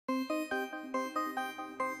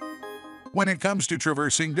When it comes to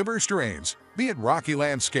traversing diverse terrains, be it rocky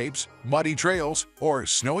landscapes, muddy trails, or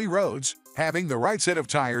snowy roads, having the right set of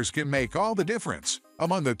tires can make all the difference.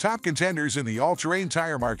 Among the top contenders in the all-terrain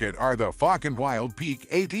tire market are the Falken WildPeak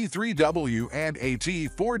AT3W and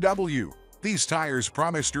AT4w. These tires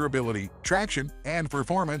promise durability, traction, and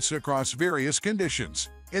performance across various conditions.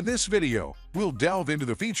 In this video, we'll delve into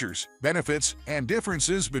the features, benefits, and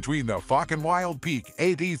differences between the Falken WildPeak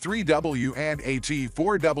AT3W and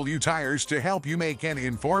AT4w tires to help you make an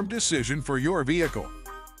informed decision for your vehicle.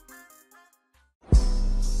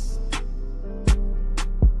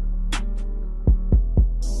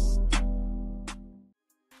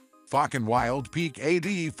 Falken WildPeak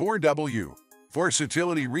AT4w.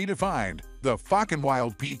 Versatility redefined. The Falken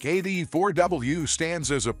WildPeak AT4w stands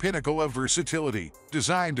as a pinnacle of versatility,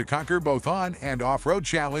 designed to conquer both on- and off-road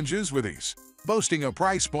challenges with ease. Boasting a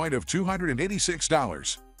price point of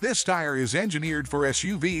 $286, this tire is engineered for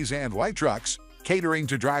SUVs and light trucks, catering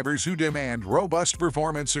to drivers who demand robust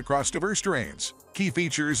performance across diverse terrains. Key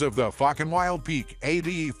features of the Falken WildPeak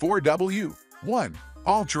AT4w. 1.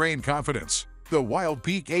 All-terrain confidence. The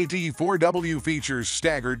WildPeak AT4w features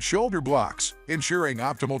staggered shoulder blocks, ensuring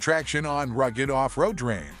optimal traction on rugged off-road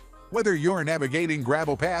terrain. Whether you're navigating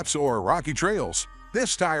gravel paths or rocky trails,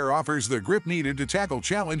 this tire offers the grip needed to tackle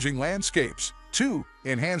challenging landscapes. 2.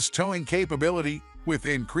 Enhanced towing capability. With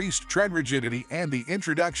increased tread rigidity and the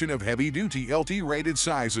introduction of heavy-duty LT-rated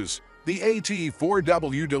sizes, the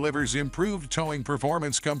AT4w delivers improved towing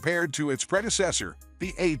performance compared to its predecessor,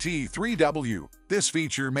 the AT3w. This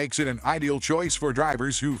feature makes it an ideal choice for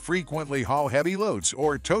drivers who frequently haul heavy loads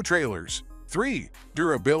or tow trailers. 3.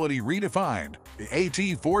 Durability redefined. The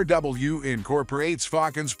AT4w incorporates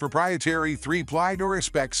Falken's proprietary 3-ply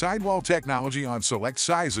Dissect sidewall technology on select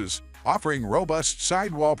sizes, offering robust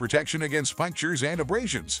sidewall protection against punctures and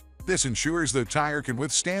abrasions. This ensures the tire can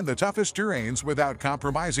withstand the toughest terrains without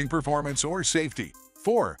compromising performance or safety.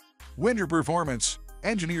 4. Winter performance.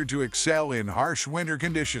 Engineered to excel in harsh winter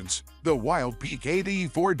conditions, the WildPeak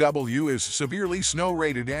AT4w is severely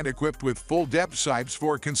snow-rated and equipped with full-depth sipes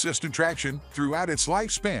for consistent traction throughout its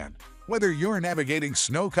lifespan. Whether you're navigating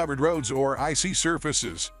snow-covered roads or icy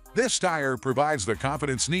surfaces, this tire provides the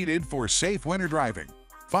confidence needed for safe winter driving.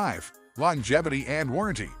 5. Longevity and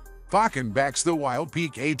warranty. Falken backs the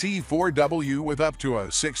WildPeak AT4w with up to a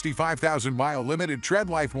 65,000-mile limited tread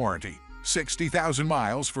life warranty, 60,000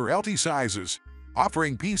 miles for LT sizes,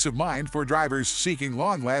 offering peace of mind for drivers seeking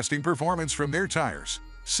long-lasting performance from their tires.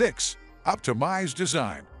 6. Optimized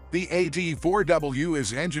design. The AT4w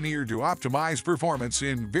is engineered to optimize performance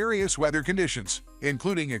in various weather conditions,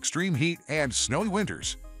 including extreme heat and snowy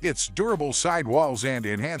winters. Its durable sidewalls and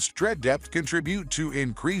enhanced tread depth contribute to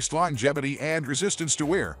increased longevity and resistance to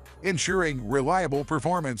wear, ensuring reliable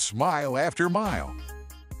performance mile after mile.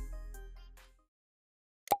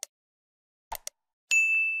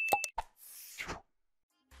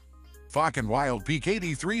 Falken WildPeak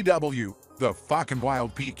AT3w. The Falken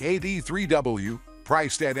WildPeak AT3w,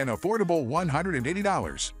 priced at an affordable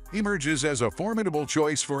 $180, emerges as a formidable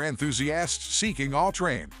choice for enthusiasts seeking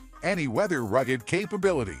all-terrain, any-weather rugged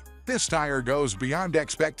capability. This tire goes beyond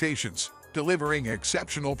expectations, delivering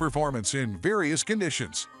exceptional performance in various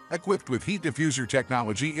conditions. Equipped with heat diffuser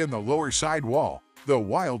technology in the lower sidewall, the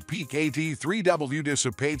WildPeak AT3w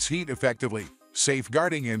dissipates heat effectively,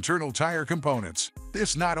 safeguarding internal tire components.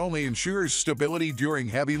 This not only ensures stability during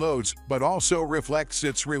heavy loads, but also reflects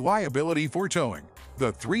its reliability for towing.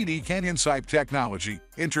 The 3D canyon sipe technology,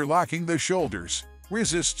 interlocking the shoulders,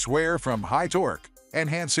 resists wear from high torque,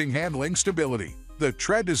 enhancing handling stability. The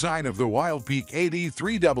tread design of the WildPeak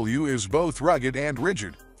AT3w is both rugged and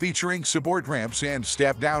rigid, featuring support ramps and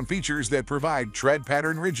step-down features that provide tread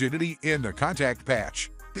pattern rigidity in the contact patch.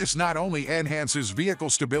 This not only enhances vehicle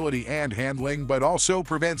stability and handling but also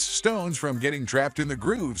prevents stones from getting trapped in the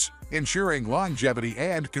grooves, ensuring longevity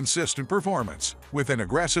and consistent performance. With an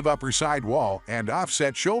aggressive upper sidewall and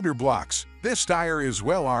offset shoulder blocks, this tire is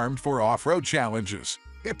well armed for off-road challenges.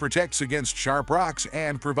 It protects against sharp rocks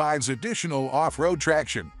and provides additional off-road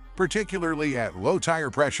traction, particularly at low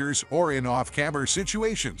tire pressures or in off-camber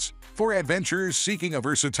situations. For adventurers seeking a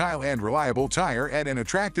versatile and reliable tire at an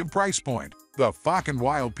attractive price point, the Falken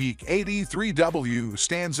WildPeak AT3w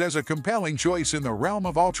stands as a compelling choice in the realm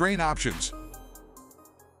of all-terrain options.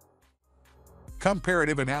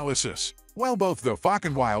 Comparative analysis. While both the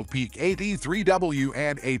Falken WildPeak AT3w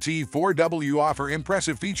and AT4w offer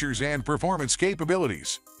impressive features and performance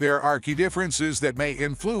capabilities, there are key differences that may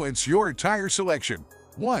influence your tire selection.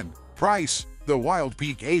 1. Price. The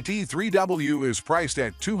WildPeak AT3w is priced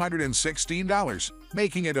at $216,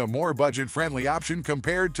 making it a more budget-friendly option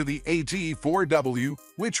compared to the AT4w,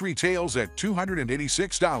 which retails at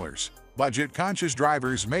 $286. Budget-conscious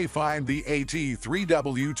drivers may find the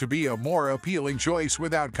AT3w to be a more appealing choice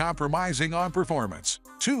without compromising on performance.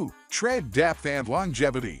 2. Tread depth and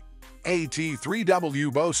longevity.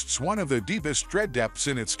 AT3w boasts one of the deepest tread depths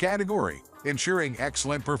in its category, ensuring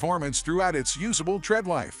excellent performance throughout its usable tread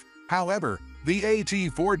life. However, the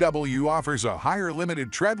AT4w offers a higher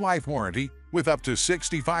limited tread life warranty with up to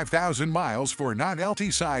 65,000 miles for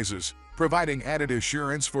non-LT sizes, providing added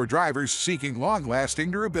assurance for drivers seeking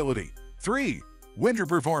long-lasting durability. 3. Winter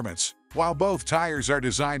performance. While both tires are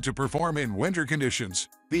designed to perform in winter conditions,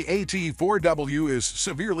 the AT4w is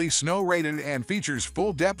severely snow-rated and features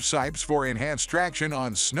full-depth sipes for enhanced traction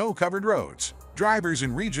on snow-covered roads. Drivers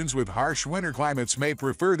in regions with harsh winter climates may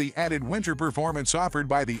prefer the added winter performance offered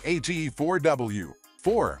by the AT4w.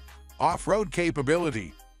 4. Off-road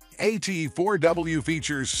capability. AT4w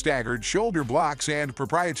features staggered shoulder blocks and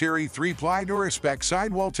proprietary 3-ply Duraspec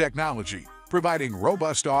sidewall technology, providing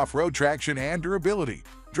robust off-road traction and durability.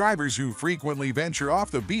 Drivers who frequently venture off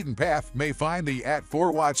the beaten path may find the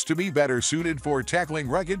AT4w to be better suited for tackling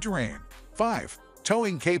rugged terrain. 5.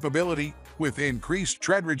 Towing capability. With increased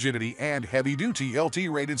tread rigidity and heavy-duty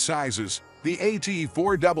LT-rated sizes, the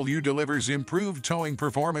AT4w delivers improved towing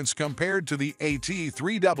performance compared to the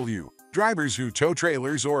AT3w. Drivers who tow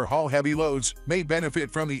trailers or haul heavy loads may benefit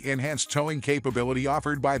from the enhanced towing capability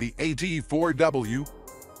offered by the AT4w.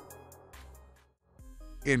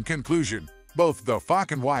 In conclusion, both the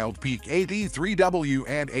Falken WildPeak AT3w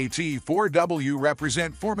and AT4w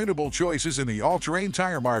represent formidable choices in the all-terrain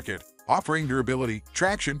tire market, offering durability,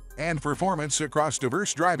 traction, and performance across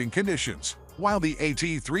diverse driving conditions. While the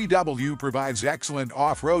AT3w provides excellent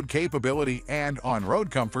off-road capability and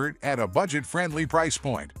on-road comfort at a budget-friendly price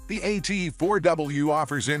point, the AT4w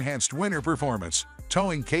offers enhanced winter performance,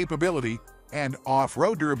 towing capability, and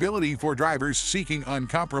off-road durability for drivers seeking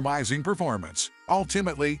uncompromising performance.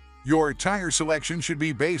 Ultimately, your tire selection should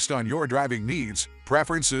be based on your driving needs,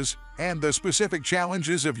 preferences, and the specific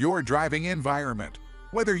challenges of your driving environment.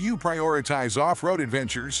 Whether you prioritize off-road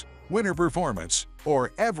adventures, winter performance,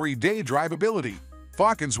 or everyday drivability,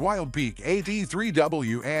 Falken's WildPeak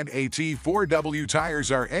AT3w and AT4w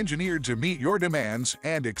tires are engineered to meet your demands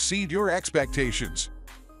and exceed your expectations.